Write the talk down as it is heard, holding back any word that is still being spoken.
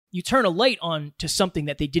you turn a light on to something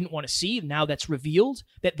that they didn't want to see. Now that's revealed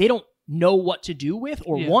that they don't know what to do with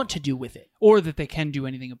or want to do with it. Or that they can do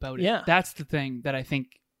anything about it. Yeah. That's the thing that I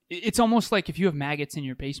think, it's almost like if you have maggots in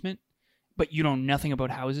your basement, but you know nothing about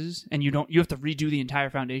houses, and you have to redo the entire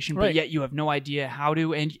foundation, but yet you have no idea how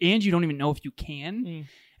to, and you don't even know if you can,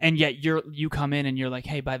 and yet you come in and you're like,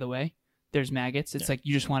 hey, by the way, there's maggots. It's like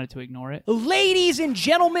you just wanted to ignore it. Ladies and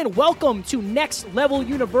gentlemen, welcome to Next Level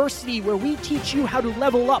University, where we teach you how to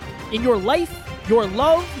level up in your life, your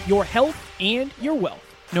love, your health, and your wealth.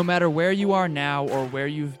 No matter where you are now or where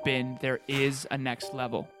you've been, there is a next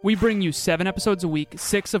level. We bring you 7 episodes a week,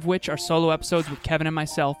 6 of which are solo episodes with Kevin and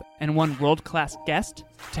myself, and 1 world-class guest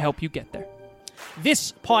to help you get there.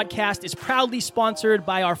 This podcast is proudly sponsored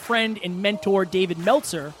by our friend and mentor, David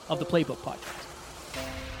Meltzer of the Playbook Podcast.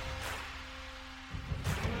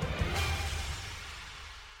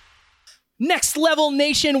 Next Level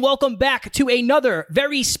Nation, welcome back to another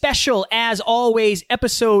very special, as always,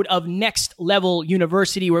 episode of Next Level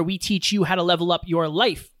University, where we teach you how to level up your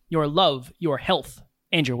life, your love, your health,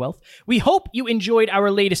 and your wealth. We hope you enjoyed our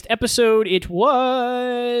latest episode. It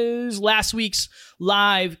was last week's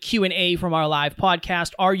live Q&A from our live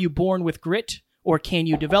podcast, Are You Born with Grit, or Can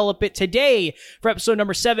You Develop It? Today, for episode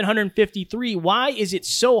number 753, why is it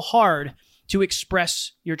so hard to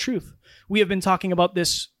express your truth? We have been talking about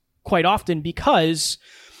this quite often because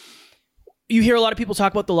you hear a lot of people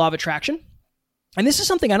talk about the law of attraction. And this is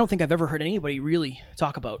something I don't think I've ever heard anybody really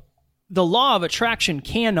talk about. The law of attraction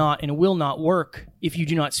cannot and will not work if you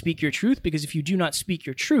do not speak your truth, because if you do not speak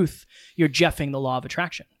your truth, you're jeffing the law of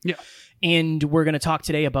attraction. Yeah. And we're going to talk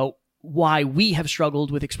today about why we have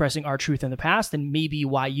struggled with expressing our truth in the past, and maybe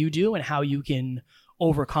why you do and how you can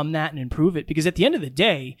overcome that and improve it. Because at the end of the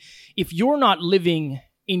day, if you're not living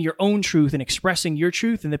in your own truth and expressing your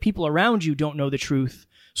truth, and the people around you don't know the truth,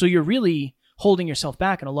 so you're really holding yourself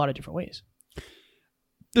back in a lot of different ways.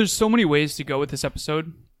 There's so many ways to go with this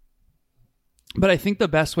episode, but I think the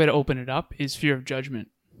best way to open it up is fear of judgment,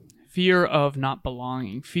 fear of not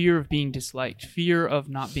belonging, fear of being disliked, fear of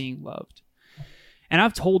not being loved. And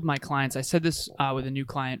I've told my clients, I said this with a new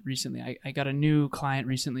client recently. I got a new client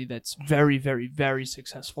recently that's very, very, very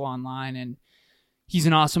successful online, and he's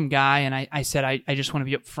an awesome guy, and I said, I just want to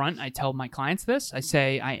be upfront. I tell my clients this. I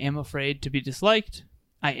say, I am afraid to be disliked.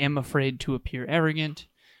 I am afraid to appear arrogant.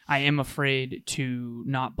 I am afraid to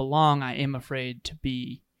not belong. I am afraid to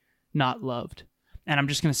be not loved. And I'm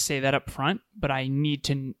just going to say that up front, but I need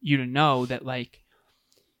you to know that, like,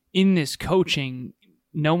 in this coaching,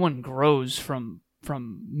 no one grows from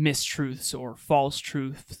mistruths or false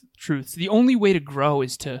truths. The only way to grow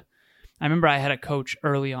is I remember I had a coach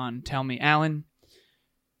early on tell me, Alan,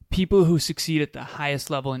 people who succeed at the highest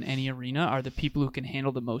level in any arena are the people who can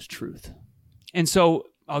handle the most truth. And so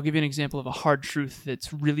I'll give you an example of a hard truth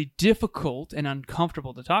that's really difficult and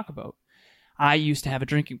uncomfortable to talk about. I used to have a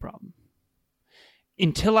drinking problem.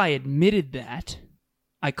 Until I admitted that,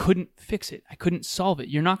 I couldn't fix it. I couldn't solve it.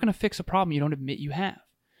 You're not going to fix a problem you don't admit you have.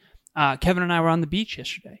 Kevin and I were on the beach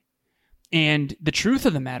yesterday. And the truth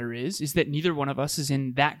of the matter is that neither one of us is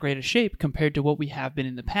in that great a shape compared to what we have been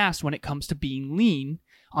in the past when it comes to being lean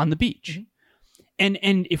on the beach. Mm-hmm.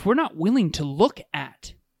 And if we're not willing to look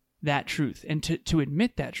at that truth and to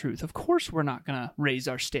admit that truth, of course we're not going to raise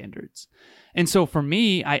our standards. And so for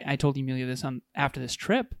me, I told Emilia this after this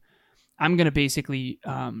trip, I'm going to basically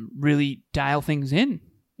really dial things in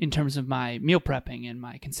terms of my meal prepping and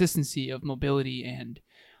my consistency of mobility and,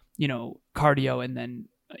 cardio and then,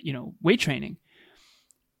 weight training.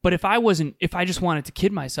 But if I just wanted to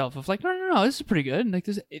kid myself of like, no, this is pretty good. Like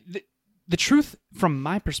the truth from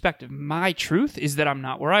my perspective, my truth is that I'm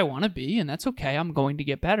not where I want to be, and that's okay. I'm going to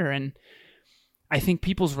get better. And I think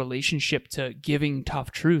people's relationship to giving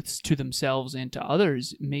tough truths to themselves and to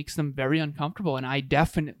others makes them very uncomfortable. And I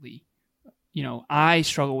definitely, I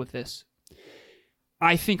struggle with this.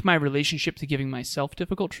 I think my relationship to giving myself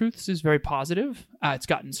difficult truths is very positive. It's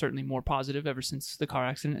gotten certainly more positive ever since the car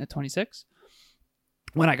accident at 26,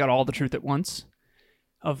 when I got all the truth at once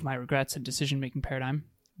of my regrets and decision-making paradigm.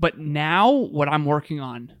 But now what I'm working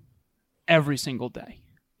on every single day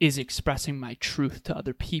is expressing my truth to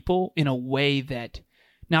other people in a way that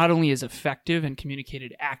not only is effective and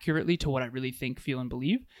communicated accurately to what I really think, feel, and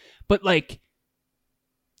believe, but like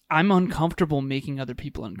I'm uncomfortable making other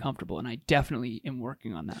people uncomfortable, and I definitely am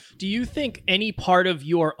working on that. Do you think any part of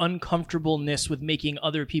your uncomfortableness with making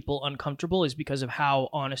other people uncomfortable is because of how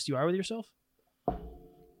honest you are with yourself?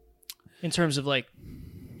 In terms of like,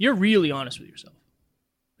 you're really honest with yourself.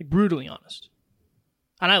 Like brutally honest.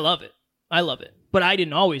 And I love it. But I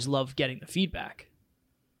didn't always love getting the feedback.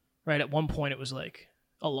 Right? At one point it was like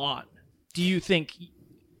a lot. Do you think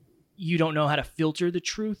you don't know how to filter the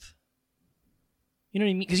truth. You know what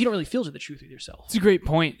I mean? Because you don't really filter the truth with yourself. It's a great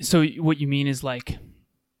point. So what you mean is like,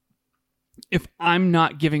 if I'm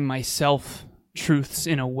not giving myself truths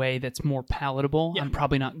in a way that's more palatable, I'm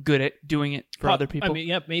probably not good at doing it for other people. I mean,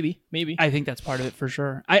 yeah, maybe. I think that's part of it for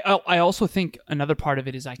sure. I also think another part of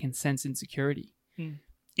it is I can sense insecurity.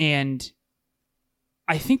 And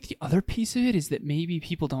I think the other piece of it is that maybe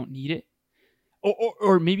people don't need it.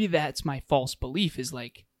 Or maybe that's my false belief is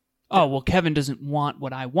like, oh, well, Kevin doesn't want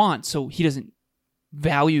what I want, so he doesn't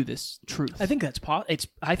value this truth. I think that's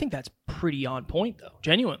I think that's pretty on point, though,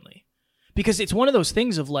 genuinely. Because it's one of those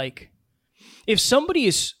things of like, if somebody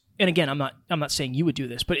is, and again, I'm not saying you would do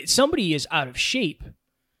this, but if somebody is out of shape,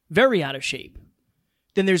 very out of shape,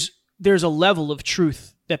 then there's a level of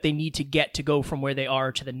truth that they need to get to go from where they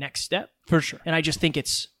are to the next step. For sure. And I just think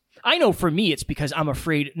I know for me, it's because I'm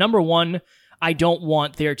afraid, number one, I don't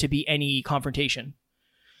want there to be any confrontation.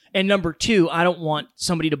 And number two, I don't want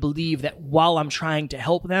somebody to believe that while I'm trying to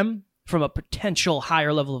help them from a potential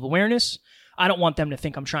higher level of awareness, I don't want them to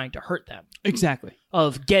think I'm trying to hurt them. Exactly.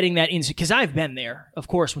 Of getting that because I've been there. Of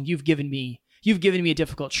course, when you've given me a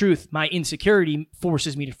difficult truth, my insecurity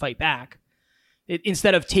forces me to fight back.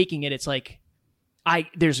 Instead of taking it, it's like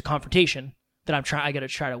there's a confrontation that I got to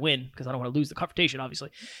try to win because I don't want to lose the confrontation,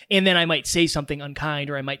 obviously. And then I might say something unkind,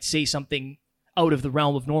 or I might say something out of the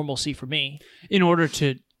realm of normalcy for me in order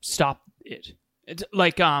to stop it. It's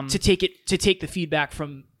like to take the feedback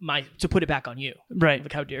from to put it back on you. Right.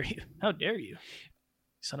 Like, how dare you,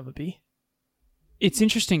 son of a bee. It's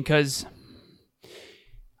interesting because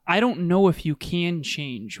I don't know if you can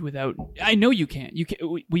change without. I know you can.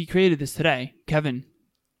 We created this today. Kevin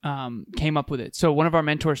came up with it. So one of our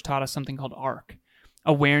mentors taught us something called ARC,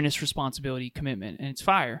 awareness, responsibility, commitment, and it's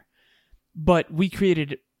fire. But we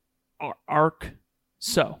created ARC.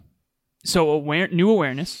 So new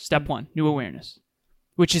awareness. Step one, new awareness,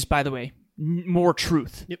 which is, by the way, more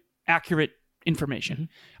truth, accurate information.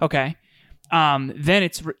 Mm-hmm. Okay. Then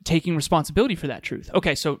it's taking responsibility for that truth.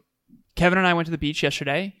 Okay, so Kevin and I went to the beach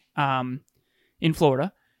yesterday in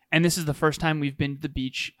Florida, and this is the first time we've been to the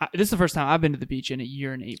beach. This is the first time I've been to the beach in a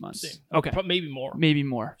year and 8 months. Same. Okay, maybe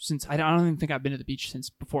more. Since I don't even think I've been to the beach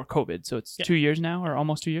since before COVID, so it's 2 years now, or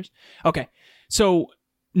almost 2 years. Okay, so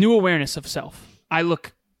new awareness of self. I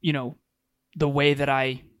look, the way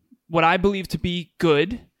that what I believe to be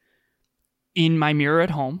good in my mirror at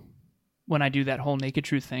home when I do that whole naked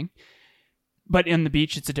truth thing. But in the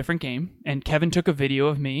beach, it's a different game. And Kevin took a video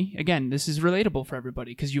of me. Again, this is relatable for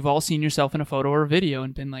everybody because you've all seen yourself in a photo or a video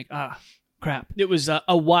and been like, crap. It was a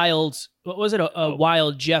wild, what was it? A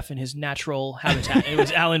wild Jeff in his natural habitat. It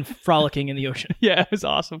was Alan frolicking in the ocean. Yeah, it was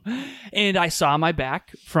awesome. And I saw my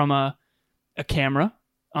back from a camera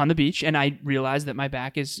on the beach, and I realized that my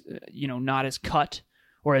back is, not as cut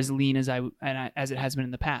or as lean as it has been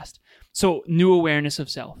in the past. So new awareness of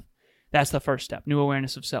self. That's the first step, new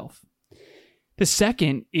awareness of self. The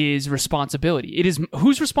second is responsibility. It is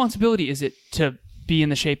whose responsibility is it to be in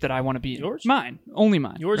the shape that I want to be in? Yours? Mine. Only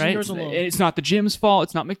mine. Yours right? and yours alone. It's not the gym's fault.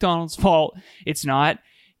 It's not McDonald's fault. It's not,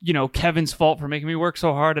 Kevin's fault for making me work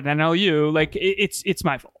so hard at NLU. Like, it's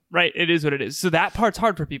my fault, right? It is what it is. So that part's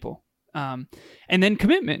hard for people. And then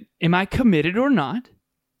commitment. Am I committed or not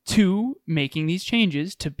to making these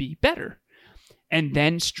changes to be better? And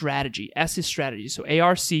then strategy. S is strategy. So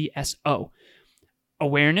ARCSO.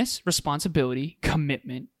 Awareness, responsibility,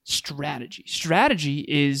 commitment, strategy. Strategy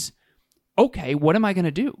is, okay, what am I going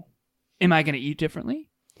to do? Am I going to eat differently?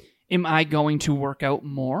 Am I going to work out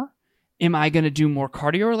more? Am I going to do more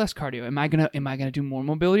cardio or less cardio? Am I going to do more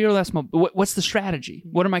mobility or less mobility? What's the strategy?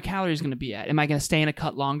 What are my calories going to be at? Am I going to stay in a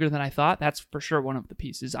cut longer than I thought? That's for sure one of the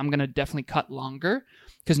pieces. I'm going to definitely cut longer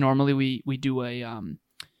because normally we do a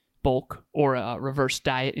bulk or a reverse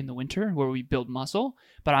diet in the winter where we build muscle,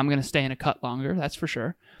 but I'm going to stay in a cut longer, that's for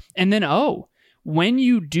sure. And then, when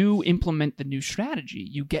you do implement the new strategy,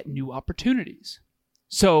 you get new opportunities.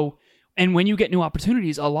 So, and when you get new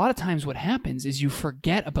opportunities, a lot of times what happens is you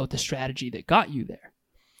forget about the strategy that got you there.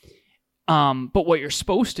 But what you're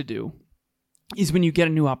supposed to do is when you get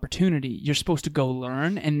a new opportunity, you're supposed to go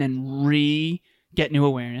learn and then get new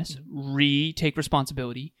awareness, take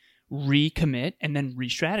responsibility, recommit, and then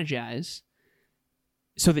re-strategize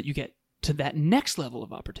so that you get to that next level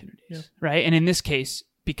of opportunities, right? And in this case,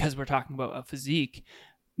 because we're talking about a physique,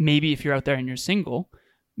 maybe if you're out there and you're single,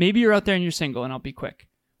 and I'll be quick.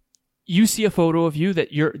 You see a photo of you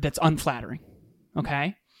that's unflattering,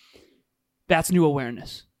 okay? That's new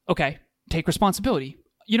awareness. Okay, take responsibility.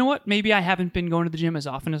 You know what? Maybe I haven't been going to the gym as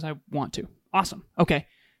often as I want to. Awesome. Okay.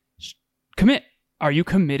 Commit. Are you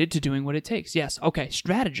committed to doing what it takes? Yes. Okay.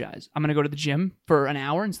 Strategize. I'm going to go to the gym for an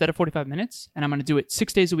hour instead of 45 minutes, and I'm going to do it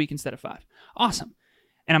 6 days a week instead of 5. Awesome.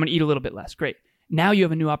 And I'm going to eat a little bit less. Great. Now you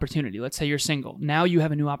have a new opportunity. Let's say you're single. Now you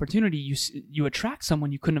have a new opportunity. You attract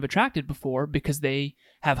someone you couldn't have attracted before because they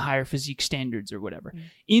have higher physique standards or whatever.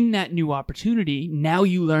 In that new opportunity, now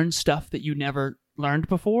you learn stuff that you never learned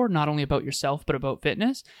before, not only about yourself, but about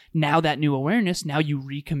fitness. Now that new awareness, now you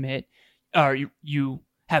recommit, or you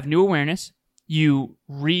have new awareness, you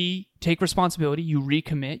take responsibility, you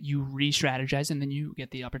recommit, you re-strategize, and then you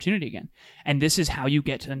get the opportunity again. And this is how you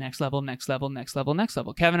get to the next level, next level, next level, next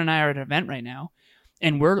level. Kevin and I are at an event right now,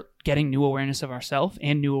 and we're getting new awareness of ourselves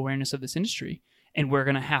and new awareness of this industry. And we're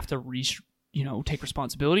going to have to take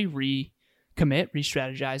responsibility, recommit,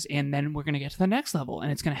 re-strategize, and then we're going to get to the next level.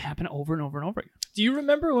 And it's going to happen over and over and over again. Do you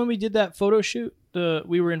remember when we did that photo shoot?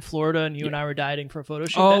 We were in Florida and you and I were dieting for a photo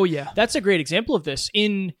shoot. Oh, yeah. That's a great example of this.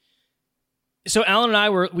 So Alan and I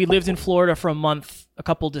we lived in Florida for a month a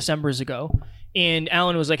couple Decembers ago, and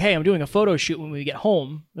Alan was like, hey, I'm doing a photo shoot when we get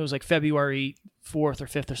home. It was like February 4th or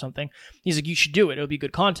 5th or something. He's like, you should do it. It'll be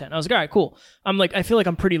good content. I was like, all right, cool. I'm like, I feel like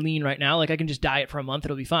I'm pretty lean right now. Like I can just diet for a month.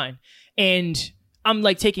 It'll be fine. And I'm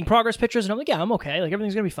like taking progress pictures and I'm like, yeah, I'm okay. Like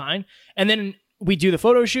everything's going to be fine. And then we do the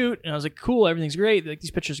photo shoot and I was like, cool, everything's great. Like these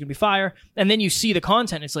pictures are gonna be fire. And then you see the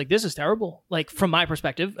content. It's like, this is terrible. Like from my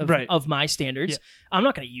perspective of my standards, I'm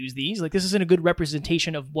not gonna use these. Like this isn't a good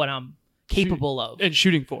representation of what I'm capable of. And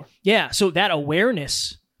shooting for. Yeah. So that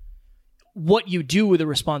awareness, what you do with the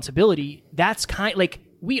responsibility, that's like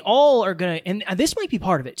we all are gonna, and this might be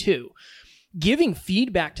part of it too. Giving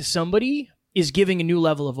feedback to somebody is giving a new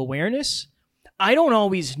level of awareness. I don't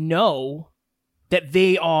always know that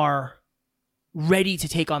they are ready to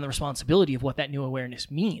take on the responsibility of what that new awareness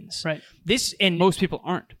means. Right. And most people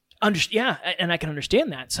aren't. Yeah, and I can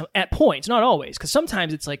understand that. So at points, not always, because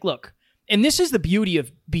sometimes it's like, look, and this is the beauty of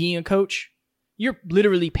being a coach. You're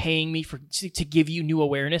literally paying me to give you new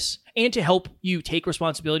awareness and to help you take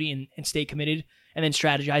responsibility and stay committed and then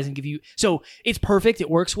strategize and give you. So it's perfect. It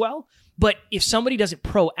works well. But if somebody doesn't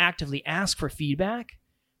proactively ask for feedback,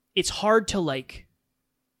 it's hard to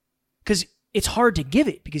because it's hard to give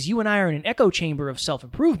it because you and I are in an echo chamber of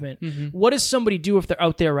self-improvement. Mm-hmm. What does somebody do if they're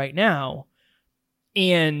out there right now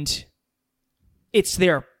and it's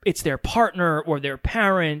their partner or their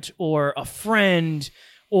parent or a friend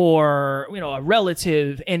or a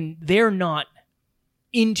relative and they're not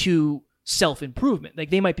into self-improvement? Like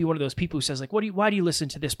they might be one of those people who says like, why do you listen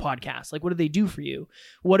to this podcast? Like what do they do for you?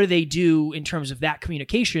 What do they do in terms of that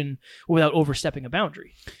communication without overstepping a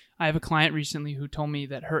boundary? I have a client recently who told me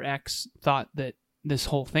that her ex thought that this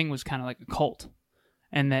whole thing was kind of like a cult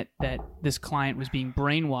and that this client was being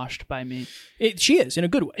brainwashed by me. She is, in a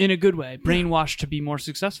good way. In a good way. Brainwashed to be more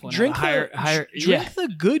successful. Drink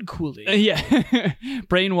the good Kool-Aid. Yeah.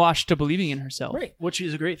 Brainwashed to believing in herself. Right, which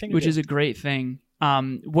is a great thing. Which is a great thing.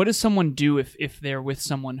 What does someone do if they're with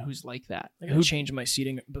someone who's like that? I gotta change my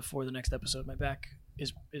seating before the next episode. My back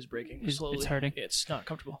is breaking slowly. It's hurting. It's not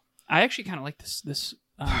comfortable. I actually kind of like this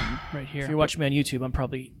right here. If you're watching me on YouTube, I'm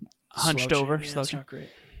probably hunched over. Yeah, that's not great.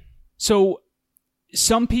 So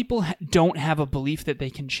some people don't have a belief that they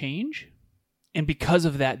can change, and because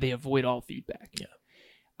of that, they avoid all feedback.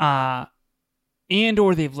 Yeah. And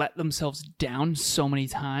or they've let themselves down so many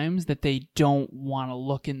times that they don't want to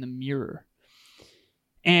look in the mirror.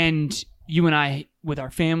 And you and I, with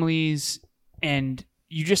our families, and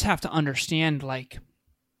you just have to understand, like,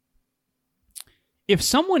 if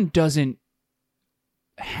someone doesn't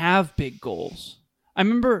have big goals, I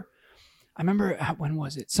remember, when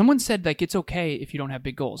was it? Someone said, like, it's okay if you don't have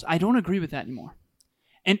big goals. I don't agree with that anymore.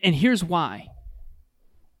 And here's why.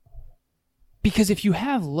 Because if you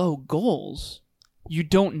have low goals, you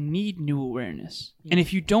don't need new awareness. And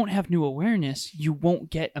if you don't have new awareness, you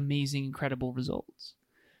won't get amazing, incredible results.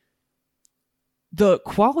 The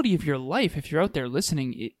quality of your life, if you're out there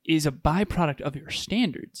listening, is a byproduct of your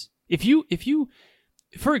standards. If you,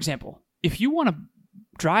 for example, if you want to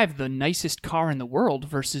drive the nicest car in the world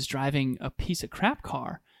versus driving a piece of crap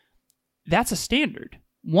car, that's a standard.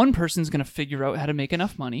 One person's going to figure out how to make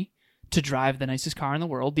enough money to drive the nicest car in the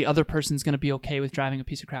world. The other person's going to be okay with driving a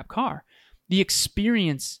piece of crap car. The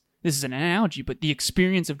experience, this is an analogy, but the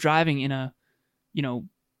experience of driving in a,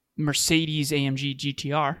 Mercedes AMG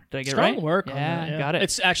GTR. Did I get it right? Strong work. Yeah, got it.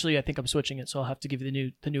 It's actually, I think I'm switching it, so I'll have to give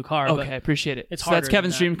you the new car. Okay, I appreciate it. It's so that's harder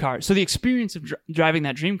Kevin's than dream car. So the experience of driving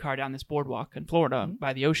that dream car down this boardwalk in Florida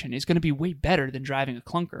by the ocean is going to be way better than driving a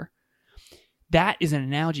clunker. That is an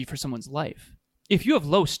analogy for someone's life. If you have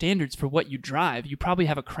low standards for what you drive, you probably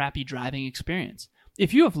have a crappy driving experience.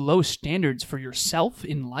 If you have low standards for yourself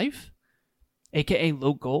in life, aka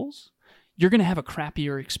low goals, you're going to have a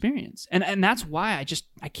crappier experience. And that's why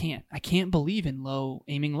I can't believe in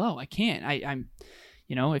aiming low. I can't. I'm,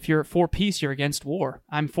 if you're for peace, you're against war.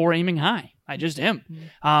 I'm for aiming high. I just am.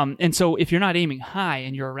 And so if you're not aiming high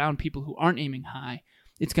and you're around people who aren't aiming high,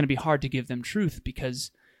 it's going to be hard to give them truth because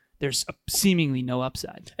there's seemingly no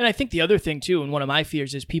upside. And I think the other thing too, and one of my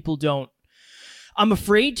fears is I'm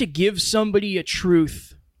afraid to give somebody a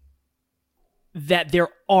truth that they're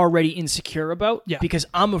already insecure about, because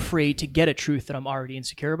I'm afraid to get a truth that I'm already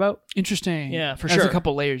insecure about. Interesting. Yeah, for That's sure. a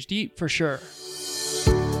couple layers deep. For sure.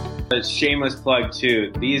 A shameless plug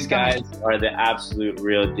too. These guys are the absolute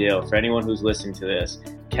real deal. For anyone who's listening to this,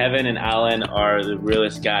 Kevin and Alan are the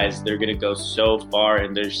realest guys. They're going to go so far,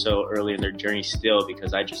 and they're so early in their journey still,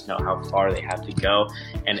 because I just know how far they have to go.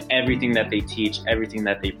 And everything that they teach, everything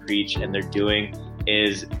that they preach and they're doing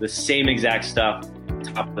is the same exact stuff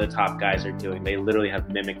top of the top guys are doing. They literally have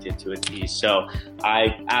mimicked it to a T. So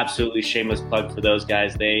I absolutely shameless plug for those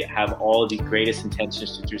guys. They have all the greatest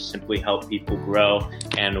intentions to just simply help people grow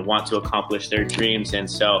and want to accomplish their dreams. And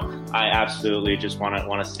so I absolutely just want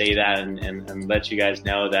to say that and let you guys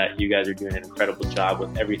know that you guys are doing an incredible job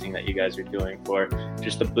with everything that you guys are doing for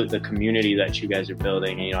just the community that you guys are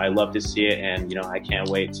building. And, I love to see it, and I can't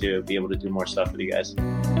wait to be able to do more stuff with you guys.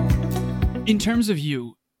 In terms of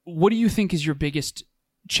you, what do you think is your biggest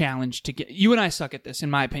challenge to get? You and I suck at this, in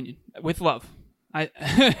my opinion, with love.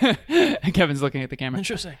 Kevin's looking at the camera.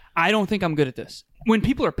 Interesting. I don't think I'm good at this. When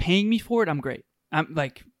people are paying me for it, I'm great. I'm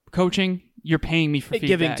like coaching. You're paying me for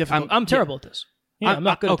feedback. I'm terrible at this. Yeah, I'm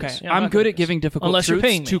not good at this. Yeah, I'm good at giving difficult unless you're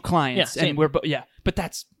paying truths me to clients, Yeah, and but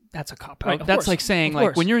that's a cop out. Right, of That's course. like saying, Of like,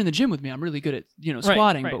 course. when you're in the gym with me, I'm really good at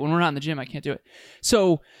squatting, right. but when we're not in the gym, I can't do it.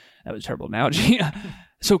 So that was a terrible analogy.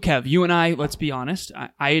 So Kev, you and I, let's be honest.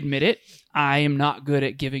 I admit it. I am not good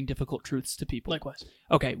at giving difficult truths to people. Likewise.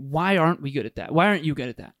 Okay, why aren't we good at that? Why aren't you good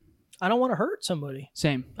at that? I don't want to hurt somebody.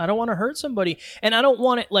 Same. I don't want to hurt somebody, and I don't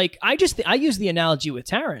want it. Like I use the analogy with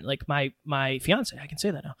Taryn, like my fiance. I can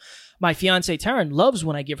say that now. My fiance Taryn loves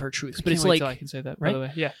when I give her truths, but it's like I can say that. right? By the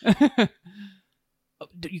way, yeah.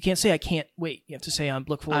 You can't say I can't wait. You have to say I'm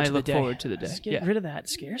look forward to the day. I look forward to the day. Just get Yeah. rid of that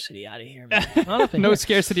scarcity out of here, man. Not up in No here.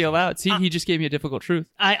 scarcity allowed. See, he just gave me a difficult truth.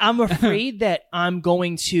 I'm afraid that I'm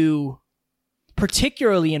going to,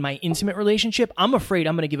 particularly in my intimate relationship, I'm afraid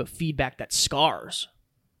I'm going to give a feedback that scars,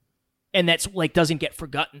 and that's like doesn't get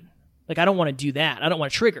forgotten. Like I don't want to do that. I don't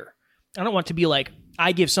want to trigger. I don't want it to be like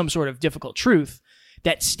I give some sort of difficult truth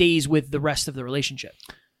that stays with the rest of the relationship.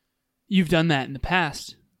 You've done that in the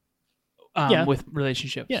past. Yeah. With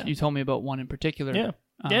relationships. Yeah. You told me about one in particular.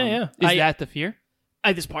 Yeah. Is that the fear?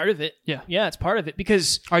 That's part of it. Yeah. Yeah, it's part of it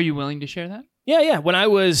because Are you willing to share that? yeah. When I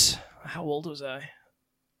was, how old was I?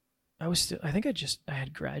 I was still, I think I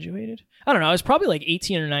had graduated. I don't know. I was probably like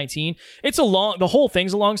 18 or 19. The whole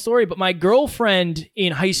thing's a long story, but my girlfriend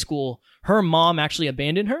in high school, her mom actually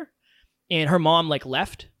abandoned her, and her mom like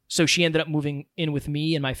left. So she ended up moving in with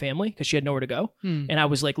me and my family because she had nowhere to go. And I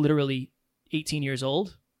was like literally 18 years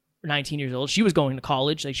old. 19 years old. She was going to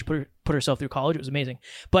college. Like she put herself through college. It was amazing.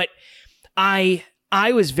 But I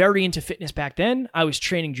was very into fitness back then. I was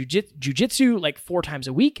training jujitsu like 4 times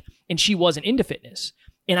a week, and she wasn't into fitness.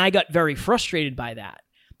 And I got very frustrated by that.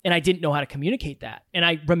 And I didn't know how to communicate that. And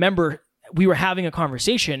I remember we were having a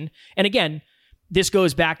conversation. And again, this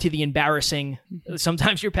goes back to the embarrassing.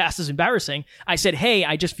 Sometimes your past is embarrassing. I said, hey,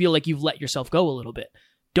 I just feel like you've let yourself go a little bit.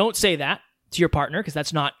 Don't say that to your partner because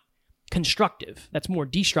that's not constructive. That's more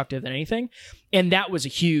destructive than anything. And that was a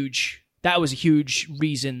huge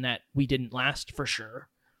reason that we didn't last for sure.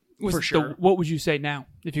 What would you say now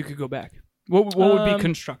if you could go back? What would be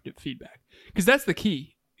constructive feedback? Because that's the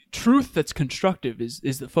key. Truth that's constructive is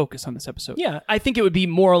the focus on this episode. Yeah, I think it would be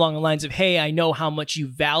more along the lines of, hey, I know how much you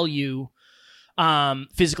value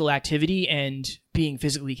physical activity and being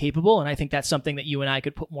physically capable, and I think that's something that you and I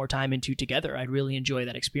could put more time into together. I'd really enjoy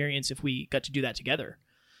that experience if we got to do that together.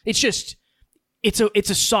 It's just, it's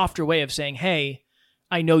a softer way of saying, hey,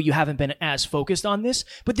 I know you haven't been as focused on this,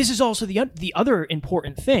 but this is also the other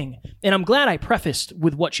important thing. And I'm glad I prefaced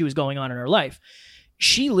with what she was going on in her life.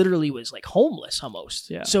 She literally was like homeless almost.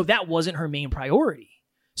 Yeah. So that wasn't her main priority.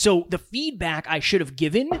 So the feedback I should have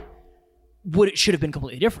given should have been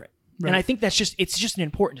completely different. Right. And I think it's just an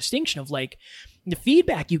important distinction of like the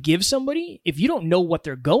feedback you give somebody, if you don't know what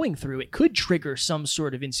they're going through, it could trigger some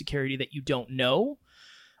sort of insecurity that you don't know.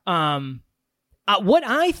 What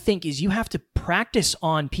I think is you have to practice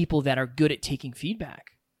on people that are good at taking feedback.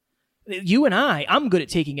 You and I'm good at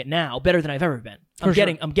taking it now, better than I've ever been. I'm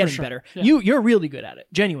getting better. Yeah. You're really good at it.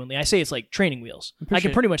 Genuinely. I say it's like training wheels. I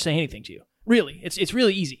can pretty much say anything to you. Really, it's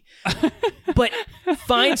really easy. But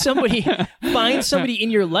find somebody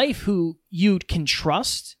in your life who you can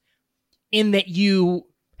trust, in that you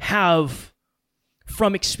have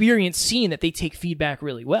from experience seen that they take feedback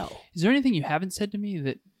really well. Is there anything you haven't said to me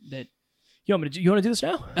that you want to do this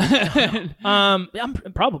now? I'm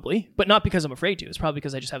probably, but not because I'm afraid to. It's probably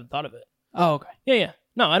because I just haven't thought of it. Oh, okay. Yeah.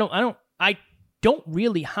 No, I don't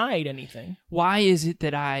really hide anything. Why is it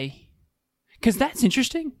that because that's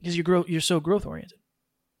interesting. Because you're so growth oriented.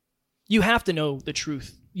 You have to know the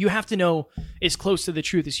truth. You have to know as close to the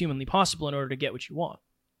truth as humanly possible in order to get what you want.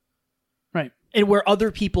 Right. And where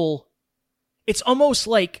other people, it's almost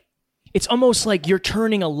like you're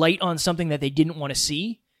turning a light on something that they didn't want to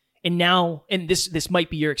see. And now, and this might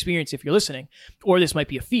be your experience if you're listening, or this might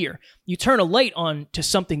be a fear. You turn a light on to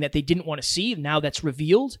something that they didn't want to see. Now that's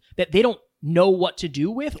revealed, that they don't know what to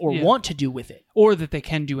do with or want to do with it. Or that they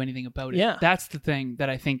can do anything about it. Yeah. That's the thing that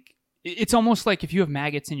I think, it's almost like if you have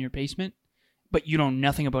maggots in your basement, but you know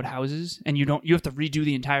nothing about houses, and you have to redo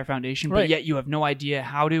the entire foundation, but yet you have no idea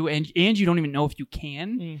how to, and you don't even know if you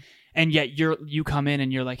can, and yet you come in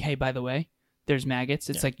and you're like, hey, by the way, there's maggots.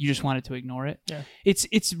 It's like you just wanted to ignore it. Yeah.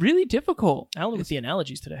 It's really difficult. I look at the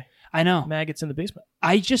analogies today. I know. Maggots in the basement.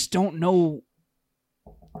 I just don't know.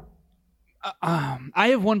 I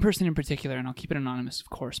have one person in particular, and I'll keep it anonymous, of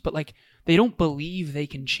course, but like they don't believe they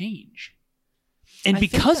can change. And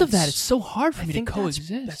because of that, it's so hard for me to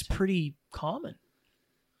coexist. That's pretty common.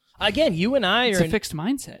 Again, you and I it's a fixed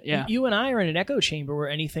mindset. Yeah. You and I are in an echo chamber where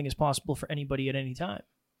anything is possible for anybody at any time.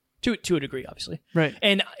 To a degree, obviously. Right.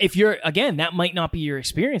 And if you're, again, that might not be your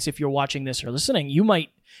experience if you're watching this or listening. You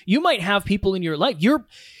might have people in your life.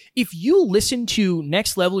 If you listen to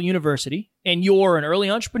Next Level University and you're an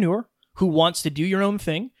early entrepreneur who wants to do your own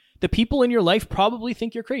thing, the people in your life probably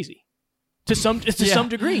think you're crazy to some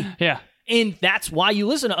degree. Yeah. And that's why you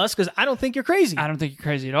listen to us, because I don't think you're crazy. I don't think you're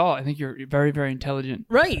crazy at all. I think you're very, very intelligent.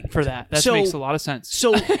 Right. For that. That makes a lot of sense.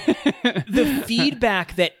 So the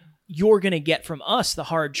feedback that you're going to get from us, the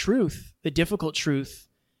hard truth, the difficult truth,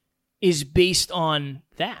 is based on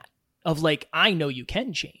that. Of like, I know you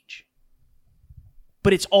can change.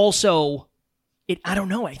 But it's also, I don't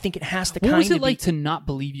know, I think it has to kind of be... What was it like to not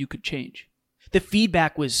believe you could change? The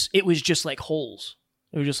feedback was just like holes.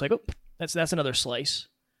 It was just like, oh, that's another slice.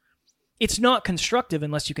 It's not constructive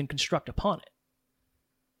unless you can construct upon it.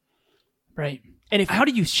 Right. And how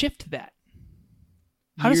do you shift that?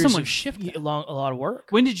 How does someone shift that? A lot of work.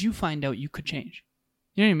 When did you find out you could change?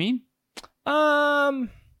 You know what I mean?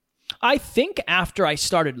 I think after I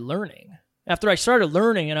started learning. After I started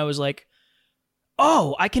learning and I was like,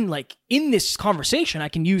 oh, I can, like, in this conversation, I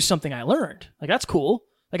can use something I learned. Like, that's cool.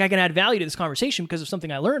 Like, I can add value to this conversation because of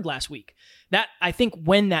something I learned last week. That, I think,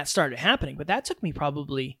 when that started happening, but that took me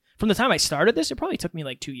probably, from the time I started this, it probably took me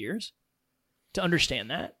like 2 years to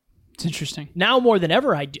understand that. It's interesting. Now more than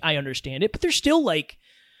ever, I understand it, but there's still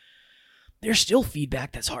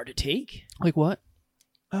feedback that's hard to take. Like what?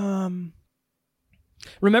 I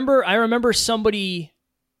remember somebody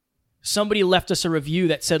left us a review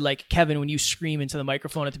that said, like, Kevin, when you scream into the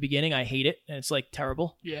microphone at the beginning, I hate it, and it's like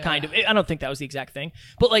terrible. Yeah. Kind of. I don't think that was the exact thing,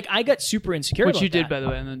 but like I got super insecure. Which you did, by the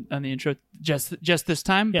way, on the intro, just this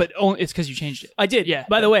time, but only, it's because you changed it. I did. Yeah.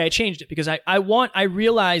 By the way, I changed it because I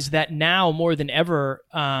realize that now more than ever,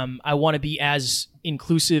 I want to be as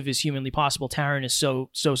inclusive as humanly possible. Taryn is so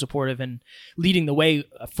supportive and leading the way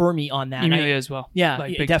for me on that. Emilia as well. Yeah,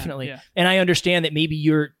 like, definitely. Yeah. And I understand that maybe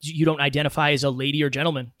you don't identify as a lady or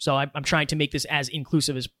gentleman, so I'm trying to make this as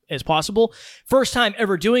inclusive as possible. First time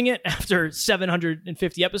ever doing it after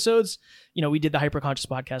 750 episodes. You know, we did the Hyperconscious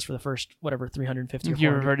podcast for the first 350.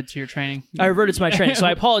 You reverted to your training. I reverted to my training, so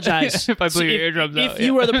I apologize if I blew your eardrums out. If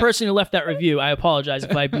you were the person who left that review, I apologize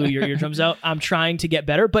if I blew your eardrums out. I'm trying to get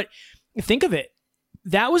better, but think of it.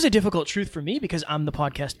 That was a difficult truth for me because I'm the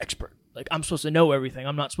podcast expert. Like, I'm supposed to know everything.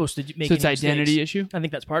 I'm not supposed to make So it's any identity mistakes. issue? I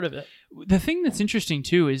think that's part of it. The thing that's interesting,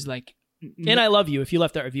 too, is like... And I love you. If you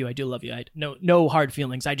left that review, I do love you. No hard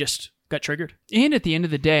feelings. I just got triggered. And at the end of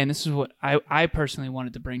the day, and this is what I personally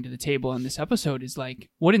wanted to bring to the table on this episode, is like,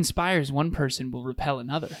 what inspires one person will repel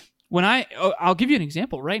another. I'll give you an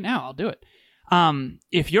example right now. I'll do it.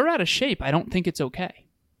 If you're out of shape, I don't think it's okay.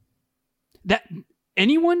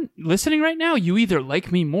 Anyone listening right now, you either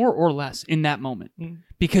like me more or less in that moment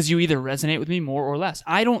because you either resonate with me more or less.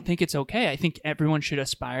 I don't think it's okay. I think everyone should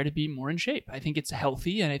aspire to be more in shape. I think it's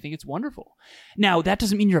healthy and I think it's wonderful. Now, that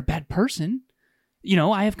doesn't mean you're a bad person. You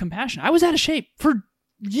know, I have compassion. I was out of shape for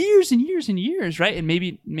years and years and years, right? And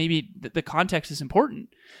maybe the context is important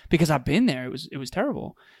because I've been there. It was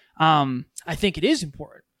terrible. I think it is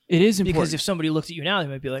important. It is important. Because if somebody looked at you now, they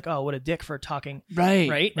might be like, "Oh, what a dick for talking." Right.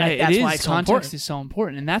 Right. Right. That's it why is. it's so Context important. is so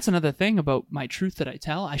important. And that's another thing about my truth that I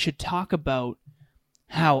tell. I should talk about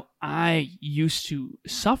how I used to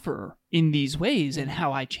suffer in these ways and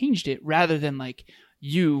how I changed it, rather than like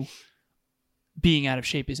you being out of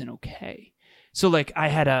shape isn't okay. So like I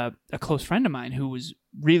had a close friend of mine who was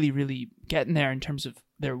really, really getting there in terms of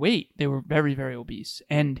their weight. They were very, very obese.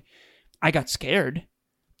 And I got scared.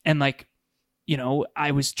 And like, you know,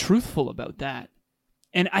 I was truthful about that.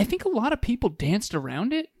 And I think a lot of people danced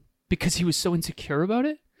around it because he was so insecure about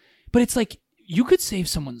it. But it's like, you could save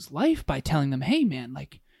someone's life by telling them, hey man,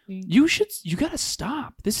 like you gotta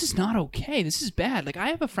stop. This is not okay. This is bad. Like I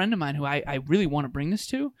have a friend of mine who I really want to bring this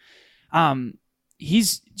to.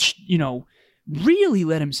 He's, you know, really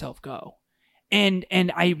let himself go. And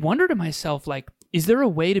I wonder to myself, like, is there a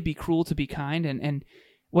way to be cruel to be kind? And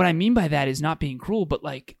what I mean by that is not being cruel, but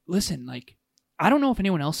like, listen, like, I don't know if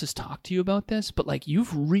anyone else has talked to you about this, but like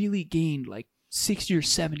you've really gained like 60 or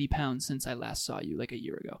 70 pounds since I last saw you like a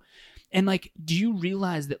year ago. And like, do you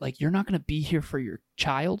realize that like you're not going to be here for your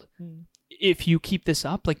child if you keep this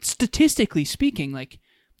up? Like statistically speaking, like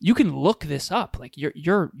you can look this up. Like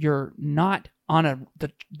you're not on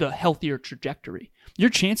the healthier trajectory. Your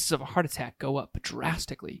chances of a heart attack go up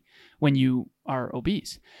drastically when you are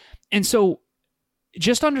obese. And so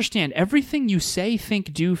just understand everything you say,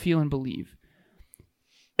 think, do, feel, and believe,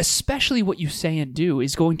 especially what you say and do,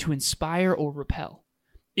 is going to inspire or repel.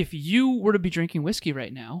 If you were to be drinking whiskey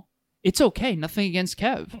right now, it's okay. Nothing against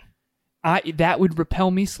Kev. That would repel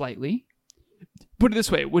me slightly. Put it this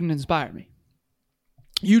way, it wouldn't inspire me.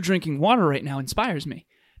 You drinking water right now inspires me.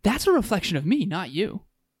 That's a reflection of me, not you.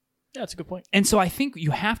 Yeah, that's a good point. And so I think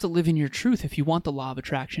you have to live in your truth if you want the law of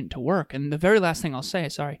attraction to work. And the very last thing I'll say,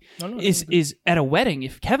 is at a wedding,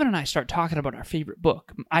 if Kevin and I start talking about our favorite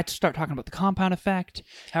book, I start talking about the compound effect.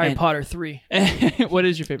 Harry Potter 3. What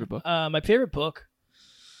is your favorite book? My favorite book.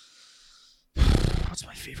 What's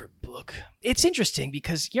my favorite book? It's interesting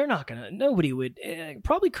because nobody would,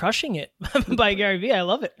 probably Crushing It by Gary Vee. I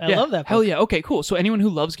love it. I love that book. Hell yeah. Okay, cool. So anyone who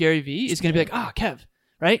loves Gary Vee is going to be like, Kev,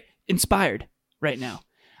 right? Inspired right now.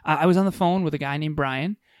 I was on the phone with a guy named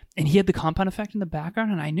Brian, and he had the compound effect in the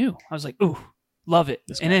background, and I knew. I was like, ooh, love it.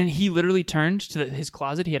 And then he literally turned to his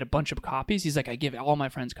closet. He had a bunch of copies. He's like, I give all my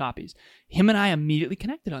friends copies. Him and I immediately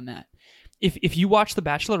connected on that. If you watch The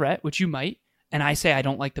Bachelorette, which you might, and I say I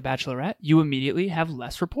don't like The Bachelorette, you immediately have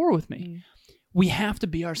less rapport with me. We have to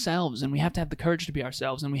be ourselves, and we have to have the courage to be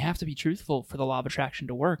ourselves, and we have to be truthful for the law of attraction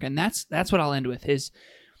to work. And that's what I'll end with, is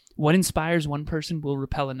what inspires one person will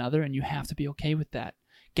repel another, and you have to be okay with that.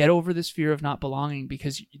 Get over this fear of not belonging,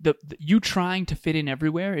 because you trying to fit in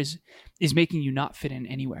everywhere is making you not fit in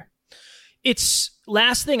anywhere. It's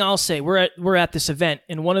last thing I'll say. We're at this event,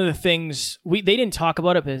 and one of the things they didn't talk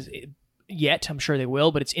about it yet. I'm sure they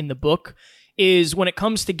will, but it's in the book. Is when it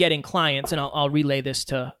comes to getting clients, and I'll relay this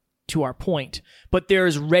to our point. But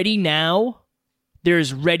there's ready now,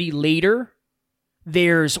 there's ready later.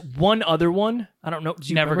 There's one other one. I don't know.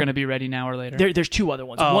 Never going to be ready now or later. There's two other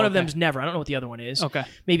ones. One of them's never. I don't know what the other one is. Okay.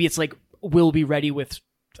 Maybe it's like will be ready with,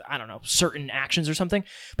 I don't know, certain actions or something.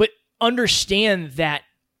 But understand that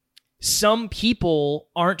some people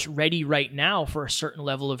aren't ready right now for a certain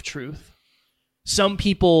level of truth. Some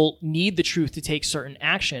people need the truth to take certain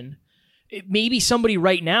action. Maybe somebody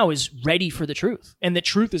right now is ready for the truth, and the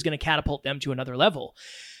truth is going to catapult them to another level.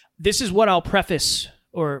 This is what I'll preface,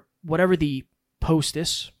 or whatever the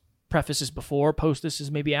preface is before, postus is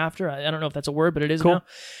maybe after. I don't know if that's a word, but it is now.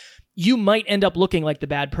 You might end up looking like the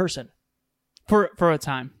bad person for a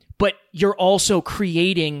time, but you're also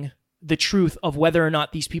creating the truth of whether or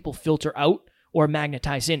not these people filter out or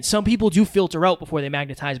magnetize in. Some people do filter out before they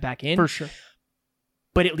magnetize back in. For sure.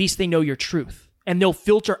 But at least they know your truth, and they'll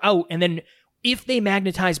filter out. And then if they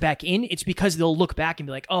magnetize back in, it's because they'll look back and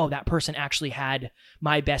be like, oh, that person actually had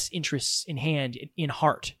my best interests in hand, in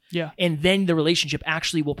heart. Yeah. And then the relationship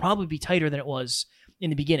actually will probably be tighter than it was in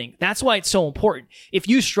the beginning. That's why it's so important. If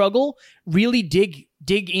you struggle, really dig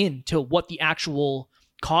into what the actual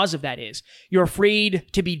cause of that is. You're afraid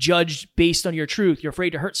to be judged based on your truth. You're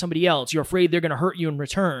afraid to hurt somebody else. You're afraid they're going to hurt you in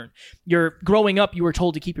return. You're growing up, you were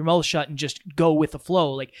told to keep your mouth shut and just go with the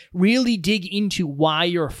flow. Like, really dig into why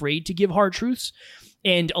you're afraid to give hard truths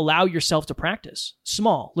and allow yourself to practice.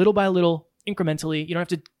 Small, little by little, incrementally. You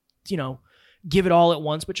don't have to, give it all at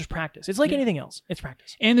once, but just practice. It's like anything else. It's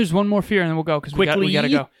practice. And there's one more fear, and then we'll go, because we got to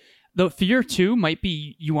go. The fear too might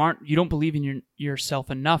be you don't believe in yourself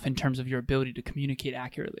enough in terms of your ability to communicate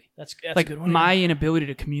accurately. That's like a good one. My inability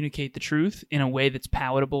to communicate the truth in a way that's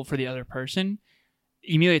palatable for the other person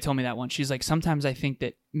Emilia told me that once. She's like, sometimes I think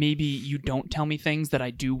that maybe you don't tell me things that I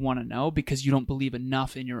do want to know because you don't believe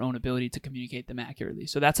enough in your own ability to communicate them accurately.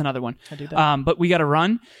 So that's another one. I do that. But we got to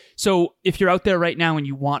run. So if you're out there right now and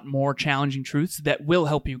you want more challenging truths that will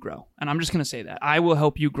help you grow, and I'm just going to say that, I will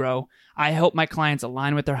help you grow. I help my clients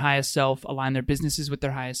align with their highest self, align their businesses with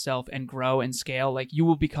their highest self, and grow and scale. Like, you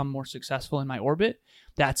will become more successful in my orbit.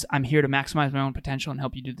 I'm here to maximize my own potential and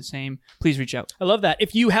help you do the same. Please reach out. I love that.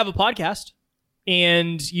 If you have a podcast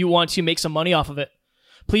and you want to make some money off of it,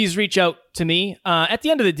 please reach out to me. At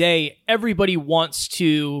the end of the day, everybody wants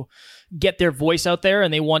to get their voice out there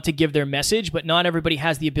and they want to give their message, but not everybody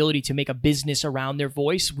has the ability to make a business around their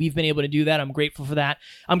voice. We've been able to do that. I'm grateful for that.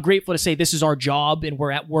 I'm grateful to say this is our job and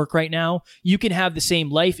we're at work right now. You can have the same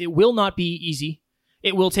life. It will not be easy.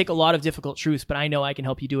 It will take a lot of difficult truths, but I know I can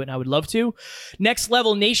help you do it, and I would love to. Next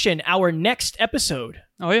Level Nation, our next episode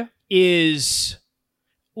is...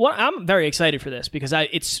 Well, I'm very excited for this because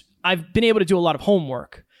I've been able to do a lot of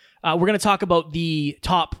homework. We're going to talk about the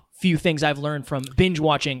top few things I've learned from binge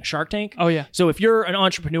watching Shark Tank. Oh, yeah. So if you're an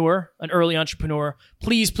entrepreneur, an early entrepreneur,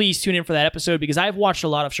 please tune in for that episode because I've watched a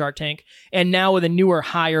lot of Shark Tank, and now with a newer,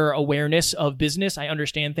 higher awareness of business, I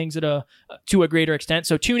understand things to a greater extent.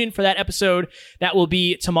 So tune in for that episode. That will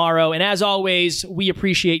be tomorrow. And as always, we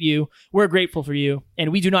appreciate you. We're grateful for you.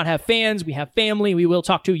 And we do not have fans. We have family. We will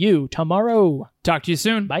talk to you tomorrow. Talk to you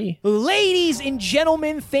soon. Bye. Ladies and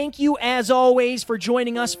gentlemen, thank you as always for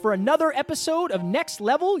joining us for another episode of Next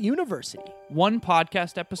Level University. One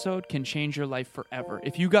podcast episode can change your life forever.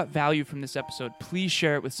 If you got value from this episode, please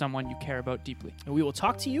share it with someone you care about deeply. And we will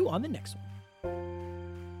talk to you on the next one.